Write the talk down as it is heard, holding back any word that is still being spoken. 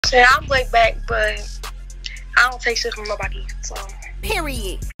Yeah, I'm laid back, but I don't take shit from nobody. So.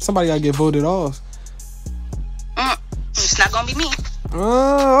 Period. Somebody gotta get voted off. It's not gonna be me.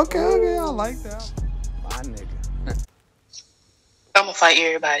 Oh, okay, I like that. My nigga. I'm gonna fight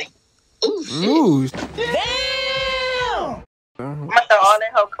everybody. Ooh. Damn! I'm gonna throw all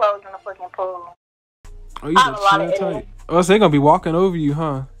that whole clothes in the fucking pool. Oh, you just chill tight. Oh, so they gonna be walking over you,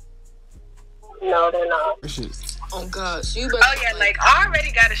 huh? No, they're not. Shit. Oh God, so you better. Oh yeah, like I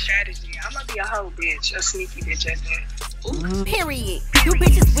already got a strategy. I'm gonna be a whole bitch, a sneaky bitch at that. Period. You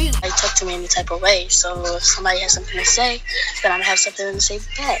bitches weak. They talk to me any type of way, so if somebody has something to say, then I'm gonna have something to say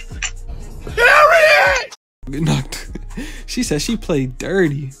back. Period. Get knocked. She said she played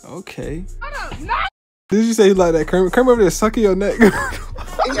dirty. Okay. Did you say you like that? Kermit over there sucking your neck.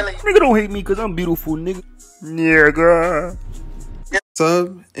 Nigga don't hate me because I'm beautiful, nigga. Yeah, girl.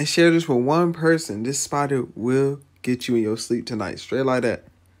 Sub and share this with one person. This spider will get you in your sleep tonight. Straight like that.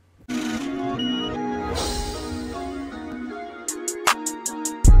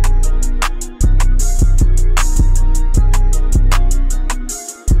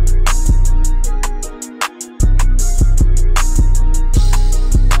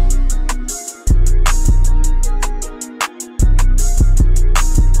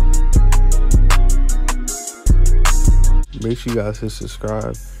 Make sure you guys hit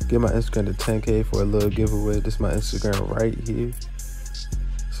subscribe. Get my Instagram to 10K for a little giveaway. This is my Instagram right here.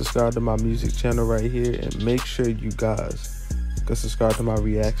 Subscribe to my music channel right here. And make sure you guys go subscribe to my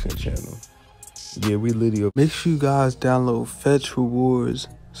reaction channel. Yeah, we litty. Make sure you guys download Fetch Rewards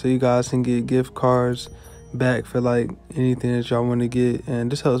so you guys can get gift cards back for like anything that y'all want to get.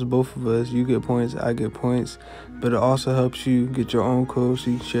 And this helps both of us. You get points, I get points. But it also helps you get your own code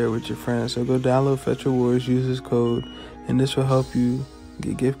so you can share it with your friends. So go download Fetch Rewards, use this code. And this will help you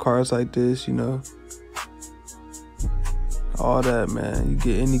get gift cards like this, you know. All that, man. You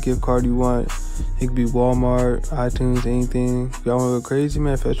get any gift card you want. It could be Walmart, iTunes, anything. If y'all want to go crazy,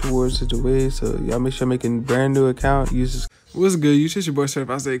 man, Fetch Rewards is the way. So y'all make sure make a brand new account. Use this. What's good? You just your boy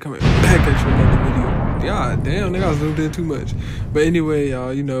Certified State coming back at you another video. God damn, nigga, I was zoomed in too much. But anyway,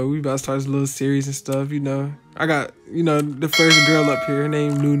 y'all, you know, we about to start this little series and stuff, you know. I got, you know, the first girl up here. Her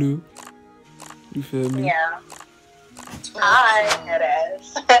name Nunu. You feel me? Yeah. Hi, head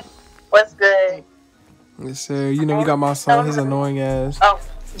ass. What's good? Yes, sir. You know, we got my son, his annoying ass. Oh.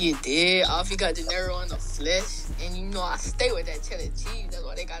 You did. Alfie got De Niro in the flesh. And you know I stay with that cheddar cheese. That's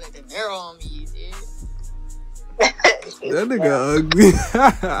why they got a De Niro on me, you did. That nigga ugly.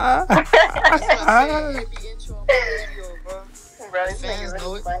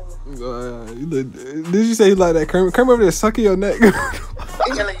 Did you say you like that? Kermit over there sucking your neck.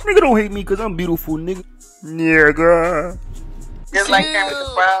 Nigga don't hate me because I'm beautiful, nigga. Yeah, girl. Just like Kermit the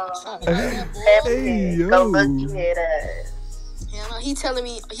Frog. Hey, yo. Go look you head ass. Yeah, no, he telling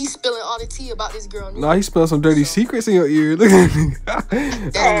me he's spilling all the tea about this girl. Nah, he spilled some dirty secrets in your ear. Look at that.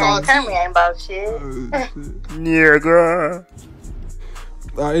 That's called Kermit ain't about shit. Oh, shit. Yeah, girl.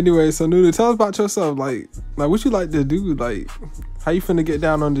 Anyway, so Nuda, tell us about yourself. Like what you like to do? Like, how you finna get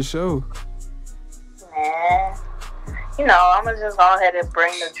down on the show? Man, you know, I'm gonna just go ahead and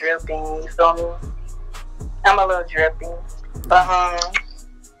bring the dripping. You feel me? I'm a little drippy, but I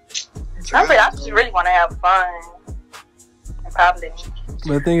just really want to have fun. And probably.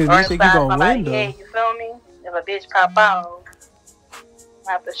 But the thing is, do you think you're gonna win though? You feel me? If a bitch pop out,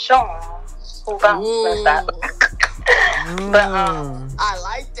 I have to show him who bounced. But I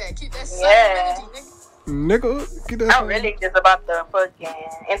like that. Keep that same energy, nigga. Nigga, get that. I'm really just about the fucking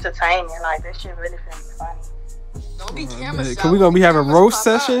entertainment. Like, this shit really finna be funny. Don't be camera shy. Cause we gonna be having roast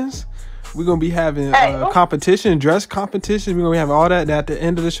sessions. We're gonna be having competition, dress competition. We're gonna be having all that. And at the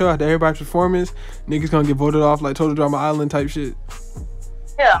end of the show, after everybody's performance, niggas gonna get voted off like Total Drama Island type shit.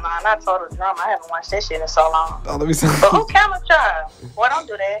 Hell nah, not Total Drama. I haven't watched that shit in so long. Oh, let me see. But who camera shy? Boy, don't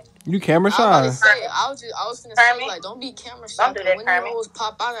do that. You camera shy. I was finna say, like, don't be camera shy. Don't do that, when Kermit. you always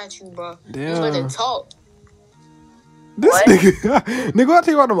pop out at you, bro. Damn. Just let it talk. This What? nigga, nigga, I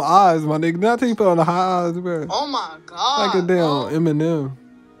tell you about them eyes, my nigga. Now I tell you put on the high eyes, bro. Oh my God. Like a damn Eminem.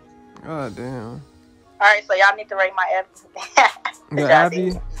 God damn. Alright, so y'all need to rate my episode. The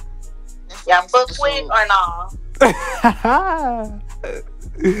Abby. Y'all fuck with or no?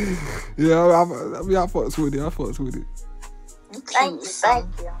 Yeah, I fucks with it. I fucks with it. Thank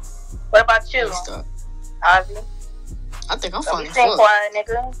you. What about you, Ozzy? I think I'm fine as fuck. Quiet,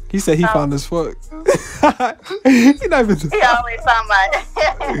 nigga. He said he found as fuck. He not even. He always talking about.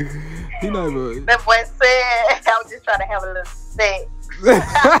 He not even. That boy said, I was just trying to have a little sex. Hey,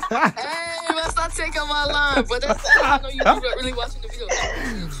 man, stop taking my line, but that's I know you really watching the video.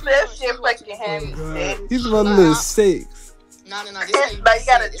 That shit fucking heavy. He's about a little sex. No. This how you But you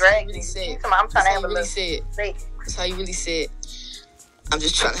gotta really drag really me. said. I'm trying to have a really little said. sex. That's how you really said. I'm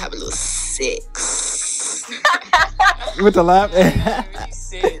just trying to have a little sex. With the laugh. Really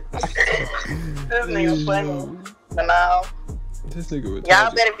said. This nigga funny. But no. This nigga was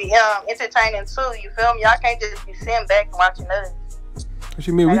Y'all better be entertaining too, you feel me? Y'all can't just be sitting back and watching us. What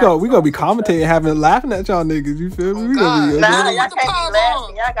you mean? We gonna be commentating, laughing at y'all niggas. You feel me? Oh, We gonna be. Nah, y'all can't be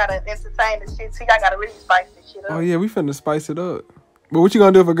laughing. Y'all gotta entertain the shit too. Y'all gotta really spice this shit up. Oh yeah, we finna spice it up. But what you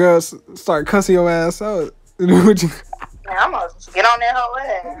gonna do if a girl start cussing your ass out? What you? Man, I'm gonna get on that whole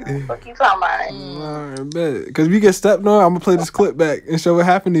ass. What you talking about? Alright, bet. Cause if you get stepped on, I'm gonna play this clip back and show what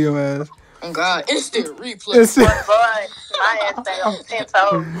happened to your ass. Oh God, instant replay. But boy, my ass stay on 10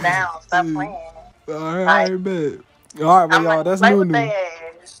 toes down. Stop playing. Alright, bet. Alright, well, y'all, that's play new. with their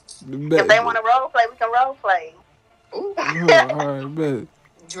ass. If they want to role play, we can role play. Alright, bet.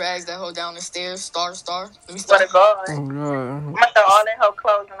 Drags that hoe down the stairs. Star. Let me Swear start. to God. Oh, God. I'm gonna throw all that whole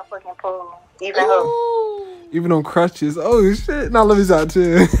clothes in the fucking pool. Even her. Even on crutches. Oh, shit. Now let me start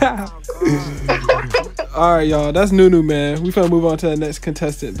too. Alright, y'all. That's Nunu, man. We finna move on to the next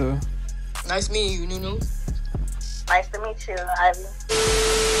contestant, though. Nice meeting you, Nunu. Nice to meet you, Ivy.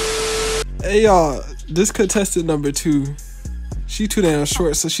 Hey, y'all. This contestant number 2. She too damn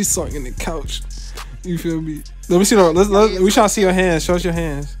short, so she's sitting in the couch. You feel me? Let me see. We trying to see your hands. Show us your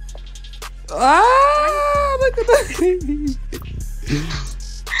hands. Ah, look at that.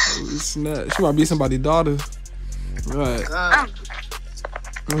 Oh, snap. She might be somebody's daughter. Right.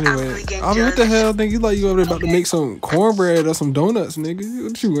 Anyway, I mean, what the hell, nigga? You like you over there about to make some cornbread or some donuts, nigga?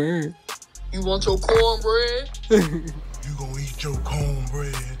 What you wearing? You want your cornbread? You gonna eat your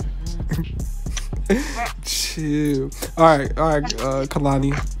cornbread? Chill. All right,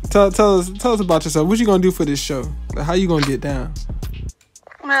 Kalani. Tell us about yourself. What you gonna do for this show? Like, how you gonna get down?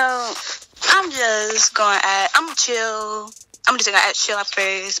 Well, I'm just chill. I'm just gonna act chill at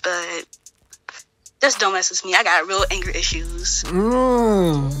first, but just don't mess with me. I got real anger issues.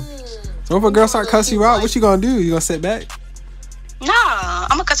 So if a girl start cussing you out, what you gonna do? You gonna sit back? Nah, I'm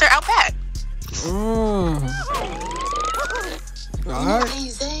gonna cuss her out back. Alright. Hey,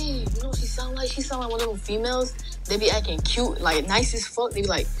 Zay, you know what she sound like? She sound like one of them females. They be acting cute, like nice as fuck. They be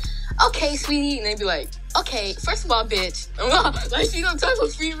like, okay, sweetie. And they be like, okay, first of all, bitch. Like, she them type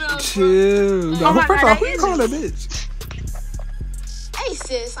of female. Chill. First off, who you calling a bitch? Hey,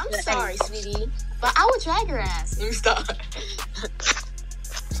 sis, I'm sorry, sweetie, but I would drag her ass. Let me stop.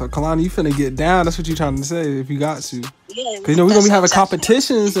 So, Kalani, you finna get down. That's what you trying to say if you got to. Yeah. Because, you know, we're going to be having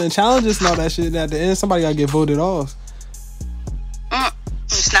competitions and challenges and all that shit. And at the end, somebody got to get voted off.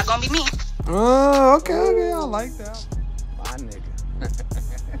 It's not gonna be me. Oh, okay. I like that. My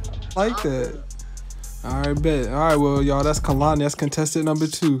nigga. Like that. All right, bet. All right, well, y'all, that's Kalani. That's contestant number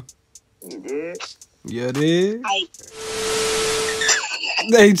 2. You did? Yeah, did.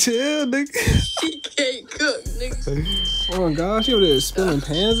 They chill, nigga. She can't cook, nigga. Oh my gosh, she over there spilling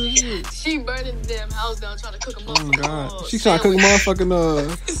pans and shit. She burning the damn house down trying to cook a motherfucking. Oh my god, she trying to cook a motherfucking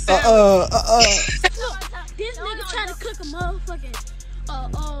This nigga trying to cook a motherfucking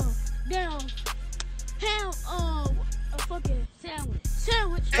damn ham a fucking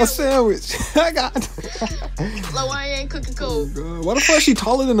sandwich. A sandwich. I got. Like, why you ain't cooking cold? Oh god, why the fuck she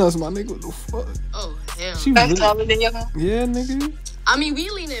taller than us, my nigga? What the fuck? Oh hell. She I'm really, taller than you. yeah, nigga. I mean, we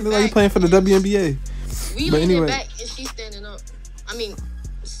leaning Look back. like you playing for the WNBA. We But leaning anyway. back and she standing up. I mean,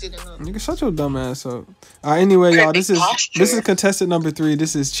 sitting up. Nigga, shut your dumb ass up. All right, anyway, y'all, this is contestant number 3.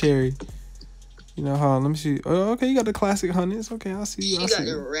 This is Cherry. You know, hold on, let me see. Oh, okay, you got the classic hundreds. Okay, I see you. She got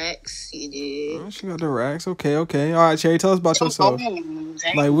the racks. She did. Oh, she got the racks. Okay. All right, Cherry, tell us about yourself.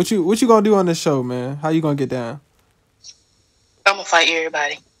 Like, what you gonna do on this show, man? How you gonna get down? I'm gonna fight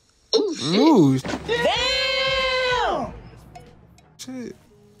everybody. Ooh, shit. Ooh. Damn. Shit.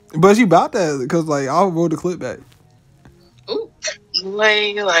 But you about that? Because, like, I'll roll the clip back. Ooh.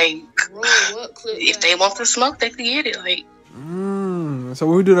 Like, Roll what clip? if they want to smoke, they can get it. Like, So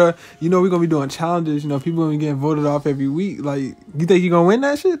when we do the, you know, we're gonna be doing challenges. You know, people gonna be getting voted off every week. Like, you think you gonna win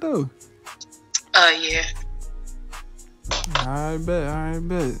that shit though? yeah. I bet.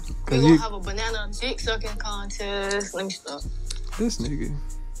 We gonna have a banana dick sucking contest. Let me stop. This nigga.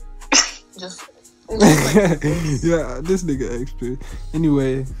 Just Yeah, this nigga extra.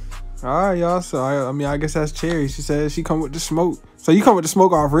 Anyway, all right, y'all. So I guess that's Cherry. She said she come with the smoke. So you come with the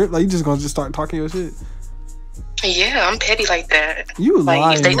smoke off rip? Like, you just gonna start talking your shit? Yeah, I'm petty like that. You Like,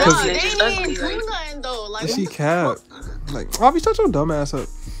 lying? if they no, don't they do ain't it, ugly, even do like. nothing though. Like, She what the cap. fuck? Like, I'll be shut your dumb ass up.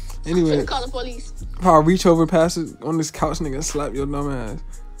 Anyway, Call the police. I'll reach over past it on this couch, nigga, and slap your dumb ass.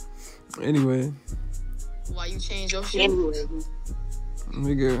 Anyway, Why you change your shit?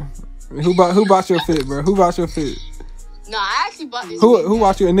 nigga, who bought your fit, bro? Who bought your fit? Nah, I actually bought this. Who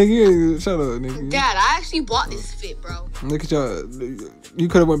watched you? A nigga? Shut up, nigga. Dad, I actually bought this fit, bro. Look at y'all. You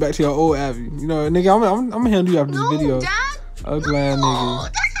could have went back to your old Abby. You know, nigga. I'm gonna handle you after this video. Dad. Ugly ass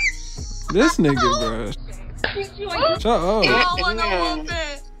nigga. This nigga, bro. Shut up.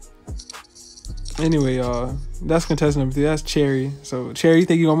 Anyway, y'all, that's contestant number 3. That's Cherry. So, Cherry, you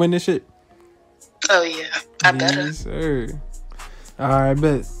think you gonna win this shit? Oh yeah, I better. Yes, sir. All right,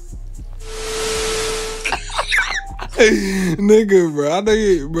 bet. Nigga, bro. I know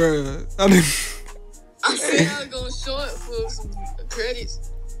you, bro. I said I was going short for some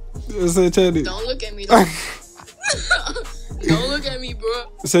credits. Teddy. Don't look at me, though. Don't look at me,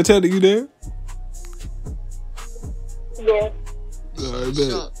 bro. So, Teddy, you there? Yeah. All right,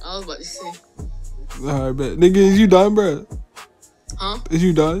 bet. I was about to say. All right, bet. Nigga, is you done, bro? Huh? Is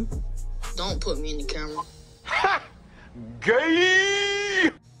you done? Don't put me in the camera.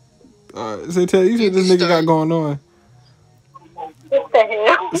 Gay! All right, so Teddy, you see what this nigga got going on? What the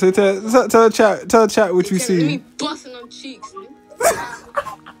hell? So tell chat what you Me see. busting on cheeks.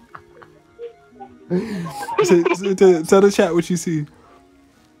 Tell the chat what you see.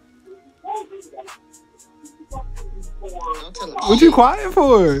 What you quiet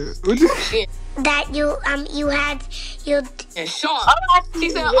for? What you? That you had you. And Sean, she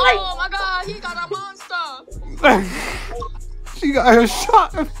said, "Oh my God, he got a monster." She got her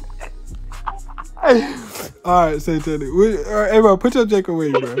shot. All right, say Teddy. All right, hey, bro, put your Jake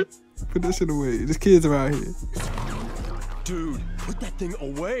away, bro. Put that shit away. There's kids around here. Dude, put that thing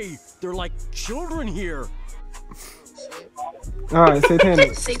away. They're like children here. All right,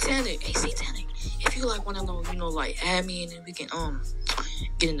 Satanic. Satanic. Hey, Satanic. If you like want to know, like add me and then we can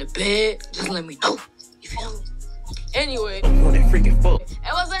get in the bed. Just let me know. You feel me? Anyway. Oh, they freaking fuck.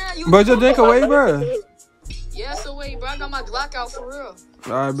 Hey, what's that? You Put your Jake away, bro. Yeah, so wait, bro. I got my Glock out for real.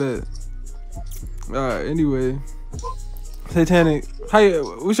 All right, bet. All right. Anyway, Satanic.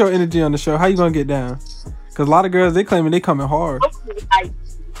 What's your energy on the show? How you gonna get down? Cause a lot of girls they claiming they coming hard. I'm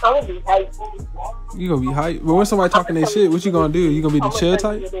gonna be hype. You gonna be hype, but when somebody talking their shit, what you gonna do? You gonna be the chill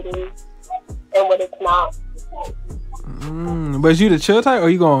type? And when it's not. But is you the chill type, or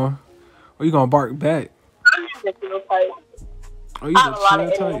you gonna bark back? I'm the chill type. Oh, you the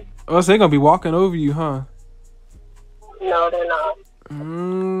chill type? Oh, so they gonna be walking over you, huh? No, they're not. I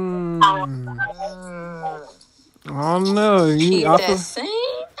don't know.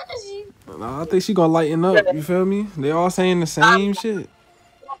 I think she gonna lighten up. You feel me? They all saying the same shit.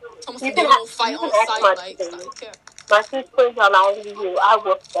 They don't fight on sight, like, my two twins are not you. I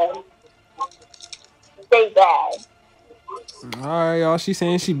whoop them. They bad. All right, y'all. She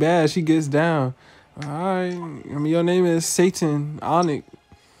saying she bad. She gets down. All right. I mean, your name is Satan Onic.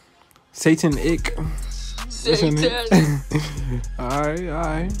 Satan Ick. All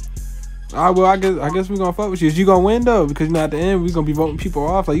right. Well, I guess we gonna fuck with you. Is you gonna win though? Because at the end we gonna be voting people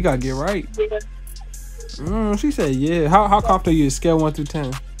off. Like you gotta get right. She said yeah. How confident are you? Scale 1 through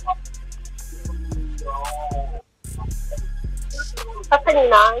 10. I think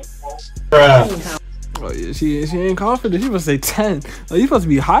 9. Oh yeah, she ain't confident. She must say 10. Like you supposed to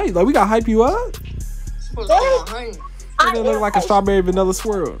be hyped. Like we gotta hype you up. You gonna look like a strawberry vanilla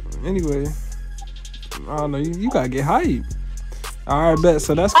swirl. Anyway, I don't know. You gotta get hyped. All right, bet.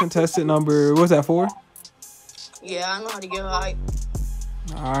 So that's contestant number. What's that for? Yeah, I know how to get hype.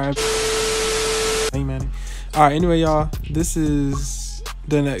 All right. Hey, man. All right. Anyway, y'all, this is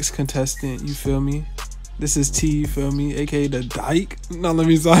the next contestant. You feel me? This is T. You feel me? AKA the Dyke. No, let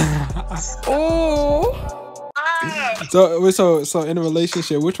me stop. Oh. So in a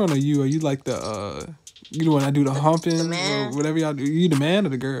relationship, which one are you? Are you like the you the one that do the humping, the man. or whatever y'all do? You the man or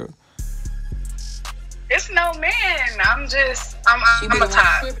the girl? It's no man. I'm a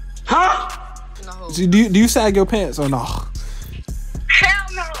top. Huh? So do you sag your pants or no? Hell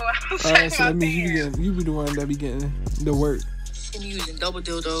no. So that means you be the one that be getting the work. She be using double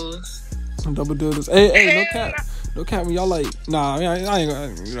dildos. Double dildos. Hey, no cap. When y'all like, nah, I ain't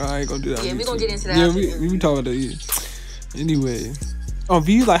gonna do that. Yeah, we gonna get into that. Yeah, we talking about that. Yeah. Anyway,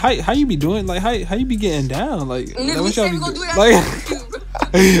 V, like how you be doing? Like how you be getting down? Like nigga, we said we gonna do that. Like,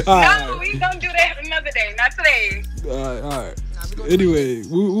 no, we gonna do that another day, not today. All right. Nah, anyway,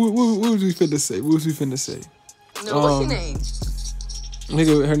 what was we finna say? No, what's your name?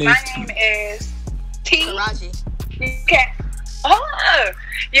 Nigga, her name. My name is T. Taraji. Okay.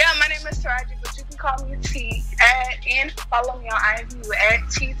 Yeah, my name is Taraji, but you can call me T. And follow me on Imvu at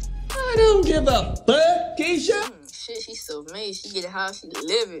T. I don't give a fuck, Keisha. Shit, she's so made. She get it how she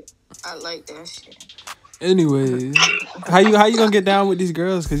live it. I like that shit. Anyway, how you gonna get down with these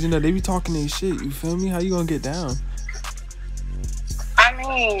girls? Cause they be talking their shit. You feel me? How you gonna get down? I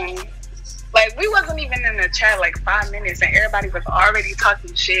mean, Like, we wasn't even in the chat like 5 minutes, and everybody was already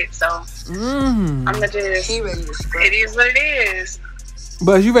talking shit. So I'm gonna just. He ready to scrap. It is what it is.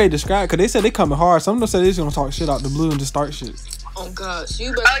 But you ready to scrap? Cause they said they coming hard. Some of them said they just gonna talk shit out the blue and just start shit. Oh God, so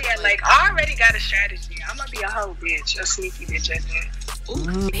you better. Oh yeah, like I already got a strategy. I'm gonna be a hoe bitch, a sneaky bitch at that.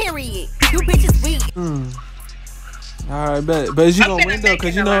 Period. You bitches weak. All right, bet. But you gonna win though,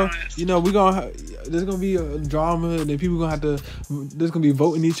 cause you know we gonna there's gonna be a drama, and then people gonna have to. There's gonna be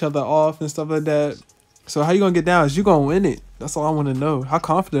voting each other off and stuff like that. So how you gonna get down? Is you gonna win it? That's all I want to know. How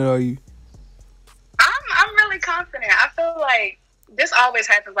confident are you? I'm really confident. I feel like this always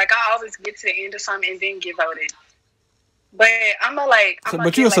happens. Like I always get to the end of something and then get voted. But I'm a like.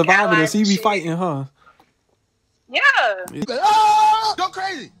 But you a survivor, though, so you be fighting, huh? Yeah. Oh, go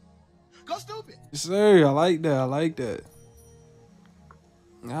crazy. Go stupid. Yes, sir, I like that. I like that.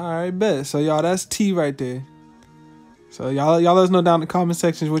 All right, bet. So y'all, that's T right there. So y'all let us know down in the comment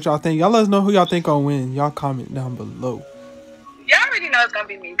sections what y'all think. Y'all let us know who y'all think gonna win. Y'all comment down below. Y'all already know it's gonna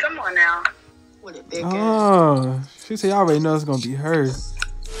be me. Come on now. What a big Oh, she said y'all already know it's gonna be her.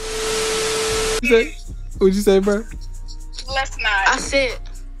 What'd you say, bro? Let's not. I said,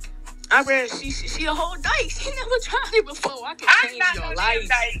 I read she a whole dyke. She never tried it before. I can change your life.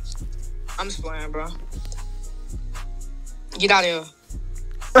 I'm just playing, bro. Get out of here.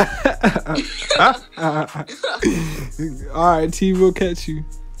 Alright, T, we'll catch you.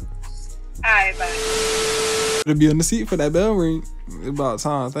 Alright, bye. To be on the seat for that bell ring. It's about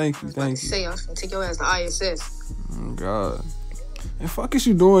time. Thank you. I was gonna take your ass to ISS. Oh God. And fuck is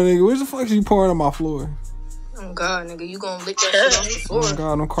you doing, nigga? Where the fuck is you pouring on my floor? Oh God, nigga, you gonna lick that shit off the floor? Oh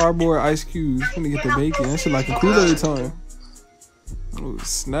God, on cardboard ice cubes. I'm gonna get the bacon. That shit like a Kool-Aid time. Oh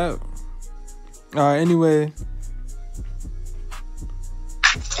snap. Alright, anyways.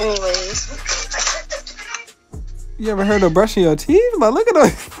 You ever heard of brushing your teeth? Like, look at her.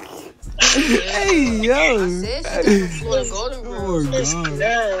 Hey, yo. Oh,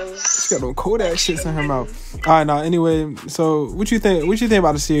 God. She got them Kodak shits in her mouth. All right, now, anyway, so what you think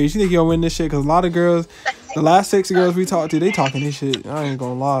about the series? You think you'll win this shit? Because a lot of girls, the last 6 girls we talked to, they talking this shit. I ain't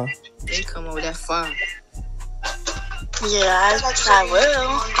gonna lie. They come over that fire. Yeah, I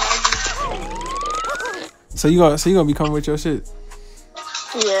will. So you gonna be coming with your shit?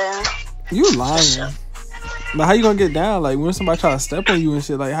 Yeah. You lying. But how you gonna get down? Like when somebody try to step on you and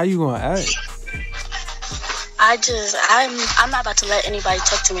shit, like how you gonna act? I'm not about to let anybody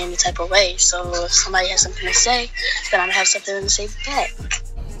talk to me any type of way. So if somebody has something to say, then I'm gonna have something to say back.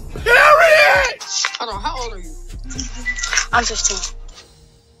 Period. Hold on, how old are you? I'm 15.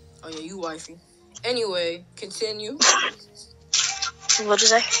 Oh yeah, you wifey. Anyway, continue. What'd you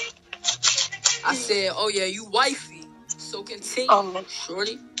say? I said, oh yeah, you wifey. So continue,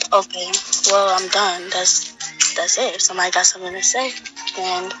 shorty. Okay. Well, I'm done. That's it. If somebody got something to say,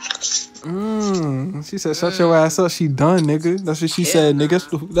 then. She said, "Shut your ass up." She done, nigga. That's what she said, nigga.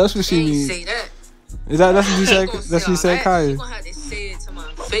 That's what she means. Say that. That's what you said? That's what you said, Kaya. You gonna have to say it to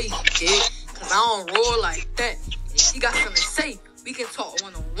my face, kid. Cause I don't roll like that. And if you got something to say, we can talk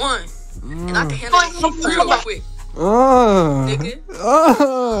one-on-one. And I can handle it real quick. Nigga.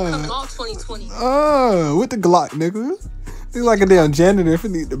 Come on, 2020. With the Glock, nigga. He's like a damn janitor if he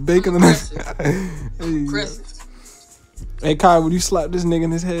need the bacon. Hey, Kai, would you slap this nigga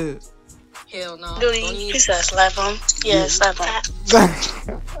in his head? Hell no. Dude, he said slap him. Yeah, slap him.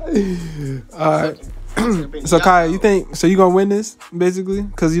 Alright. So, Kai, you think, so you gonna win this, basically?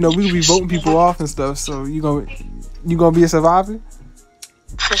 Because, you know, we be voting people off and stuff, so you gonna be a survivor?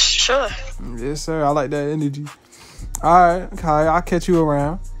 For sure. Yes, sir. I like that energy. Alright, Kai, I'll catch you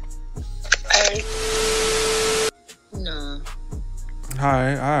around. Alright. Nah.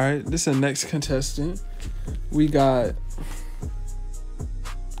 Alright. This is the next contestant. We got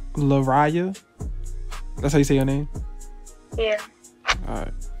Laraya. That's how you say your name? Yeah.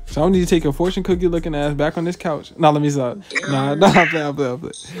 Alright. So I need to take your fortune cookie looking ass back on this couch. Nah, let me stop. Nah, I'm playing.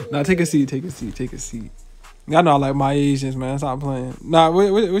 Nah, take a seat. Y'all know I like my Asians, man. Stop playing. Nah,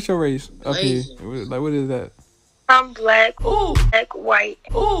 what's your race up here? Like, what is that? I'm black, black, white,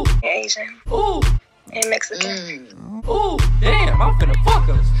 and Asian, and Mexican. Ooh, damn, I'm finna fuck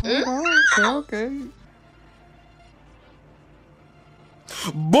us. Okay.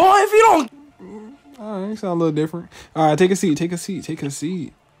 Boy, if you don't... Alright, you sound a little different. Alright, take a seat.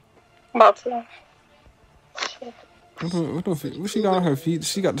 About to. What she got on her feet?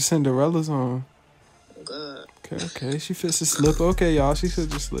 She got the Cinderellas on. God. Okay. She fits the slipper. Okay, y'all. She fits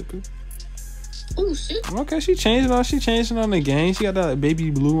the slipper. Oh shit. Okay, she changing on the game. She got that baby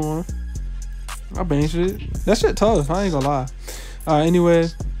blue on. I banged it. That shit tough. I ain't gonna lie. Anyway.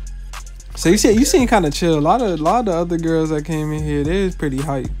 So you seen kind of chill. A lot of the other girls that came in here, they was pretty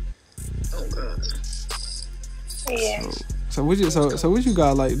hype. Oh Yeah. So what you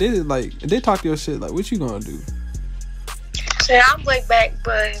got? Like they talk your shit. Like what you gonna do? So I'm laid back,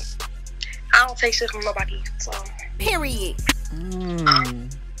 but I don't take shit from nobody. So. Period.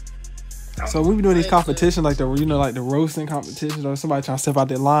 So we be doing these competitions, like the roasting competitions, or somebody trying to step out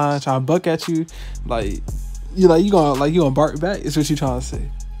their line, trying to buck at you, you gonna bark back. Is what you trying to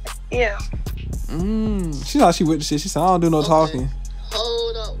say? Yeah. She thought she with the shit. She said I don't do no talking.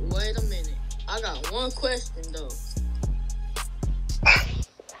 Hold up, wait a minute. I got one question though.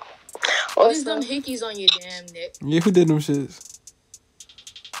 What is them hickeys on your damn neck? Yeah, who did them shits?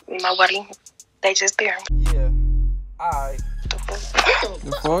 Nobody. They just there. Yeah. Alright. The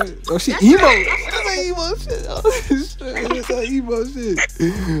fuck? Oh, she emo. That's emo shit. Oh, shit. That's that emo shit.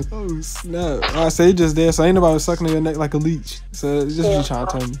 Oh, snap. Alright, so you just there. So ain't nobody sucking on your neck like a leech. So it's just you trying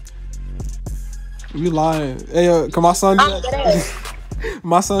to tell me. You lying. Hey, can my son do that?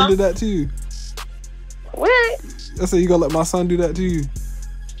 My son did that too. What? I said you gonna let my son do that to you?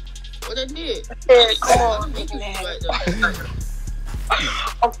 What I did? Come on.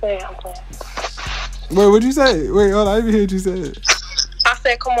 I'm playing. Wait, what'd you say? Wait, hold on. I didn't hear what you said. I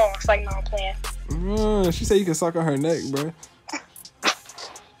said, come on. It's like, no, I'm playing. She said you can suck on her neck, bro.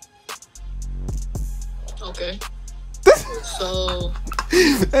 Okay. So.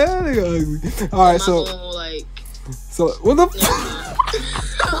 That nigga ugly. Alright, so. So, what the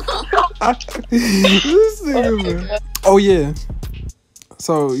this nigga, man. Oh, yeah.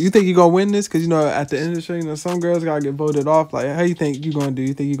 So, you think you gonna win this? Because, at the end of the show, some girls gotta get voted off. Like, how you think you gonna do?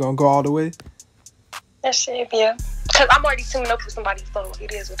 You think you gonna go all the way? That shit, yeah. Because I'm already teaming up with somebody, so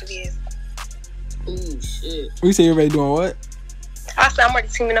it is what it is. Ooh, shit. We say you're already doing what? I said I'm already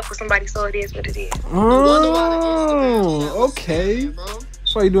teaming up with somebody, so it is what it is. Oh, okay.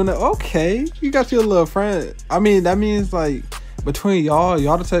 So you doing that? Okay. You got your little friend. I mean, that means, like, between y'all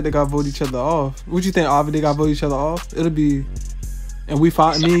the type that got vote each other off. What you think, Avi, they got vote each other off? It'll be... And me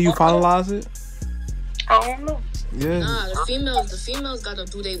and you finalize it? I don't know. Yeah. Nah, the females gotta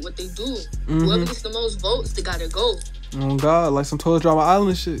do what they do. Whoever gets the most votes, they gotta go. Oh God, like some Toilet Drama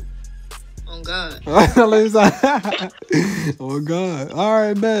Island shit. Oh God. Oh God. All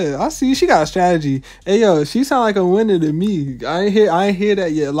right, man. I see she got a strategy. Hey yo, she sound like a winner to me. I ain't hear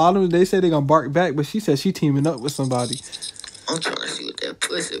that yet. A lot of them they say they gonna bark back, but she said she teaming up with somebody. I'm trying to see what that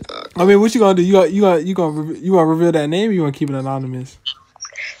pussy about. I mean, what you gonna do? You gonna reveal that name? Or you gonna keep it anonymous?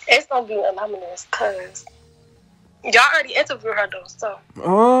 It's gonna be anonymous because y'all already interviewed her though. So.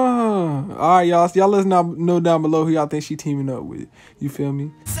 Oh, all right, y'all. So y'all let us know down below who y'all think she teaming up with. You feel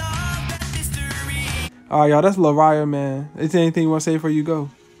me? All right, y'all. That's Lariah, man. Is there anything you want to say before you go?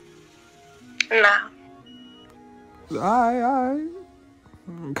 Nah. All right.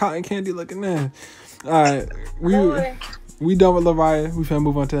 Cotton candy looking there. All right, we done with Lariah. We finna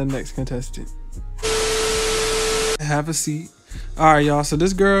move on to the next contestant. Have a seat. All right, y'all. So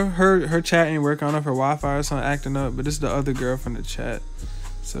this girl, her chat ain't working on her Wi-Fi or something acting up, but this is the other girl from the chat.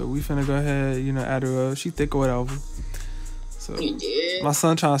 So we finna go ahead, add her up. She thick or whatever. So my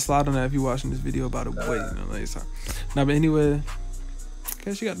son trying to slide on that if you watching this video, by the way. Later. Nah, but anyway,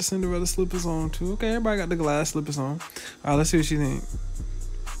 okay, she got the Cinderella slippers on too. Okay, everybody got the glass slippers on. All right, let's see what she think.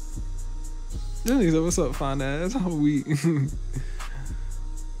 This nigga said, what's up, fine ass? How weak.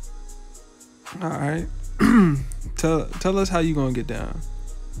 All right. Tell us how you gonna get down.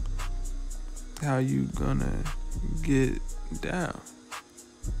 How you gonna get down?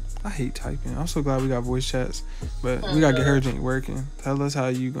 I hate typing. I'm so glad we got voice chats, but we gotta get her drink working. Tell us how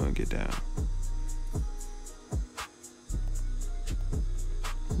you gonna get down.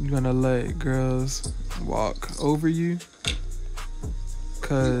 You gonna let girls walk over you?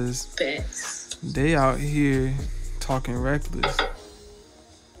 Cause they out here talking reckless.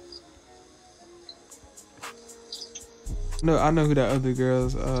 No, I know who that other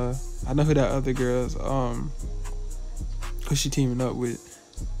girl's who she teaming up with.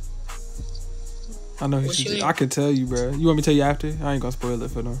 I know who she. I can tell you, bro. You want me to tell you after? I ain't gonna spoil it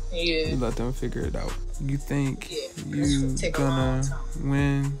for them. Yeah. You let them figure it out. You think you gonna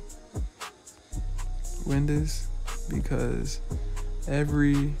win this? Because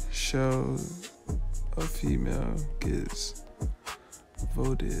every show a female gets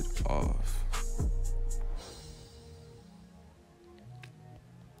voted off.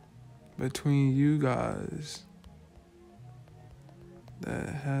 Between you guys that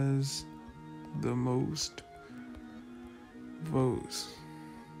has the most votes.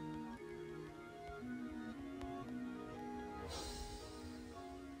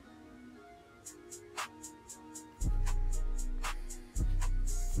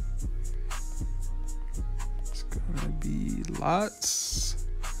 It's gonna be lots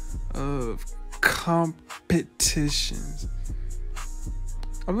of competition. competitions.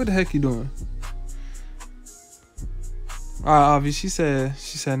 Oh, what the heck you doing? Alright, Avi, she said,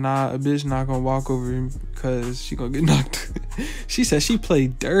 nah, a bitch not gonna walk over him because she gonna get knocked. She said she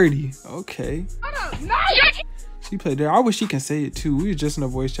played dirty. Okay. She played dirty. I wish she can say it too. We was just in a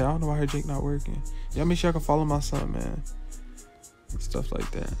voice chat. I don't know why her Jake not working. Y'all make sure y'all can follow my son, man. Stuff like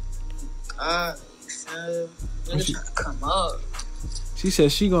that. Nigga trying to come up. She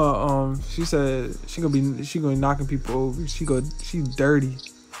said she gonna be knocking people over. She dirty.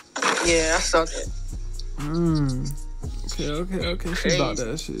 Yeah, I saw that. Okay. She about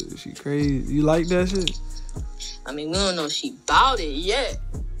that shit. She crazy. You like that shit? I mean, we don't know if she bout it yet.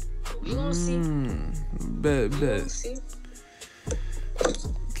 But we gonna see. Bet.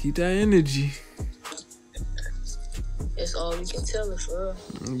 Keep that energy. That's all we can tell her, for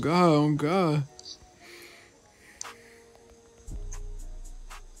real. On God.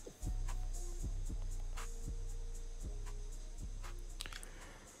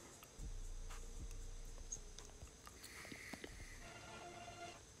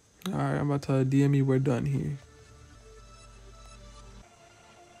 Alright, I'm about to tell her DM me we're done here.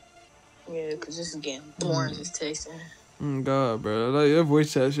 Yeah, because this is getting boring just texting. God, bro. Like, that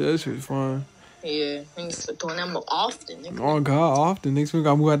voice chat shit, that shit's fun. Yeah, we need to start doing that more often, nigga. Oh, God, often. Next week,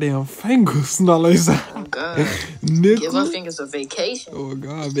 I move our damn fingers. Not like that. Oh, God. Nigga. Give our fingers a vacation. Oh,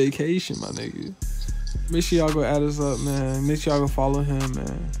 God, vacation, my nigga. Make sure y'all go add us up, man. Make sure y'all go follow him,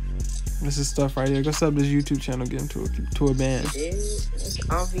 man. This is stuff right here. Go sub this YouTube channel, get him to a band. Yeah,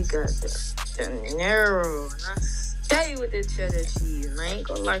 all we got the narrow. And I stay with the cheddar cheese, man. I ain't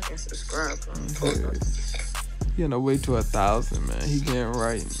gonna like and subscribe. He on the way to 1,000, man. He getting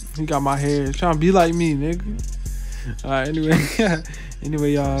right. He got my hair. Trying to be like me, nigga. Alright,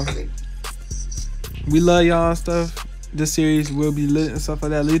 anyway, y'all. We love y'all and stuff. This series will be lit and stuff like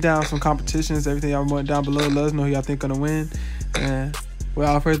that. Leave down some competitions, everything y'all want down below. Let us know who y'all think gonna win. And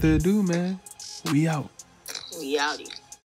without further ado, man, we out. We outie.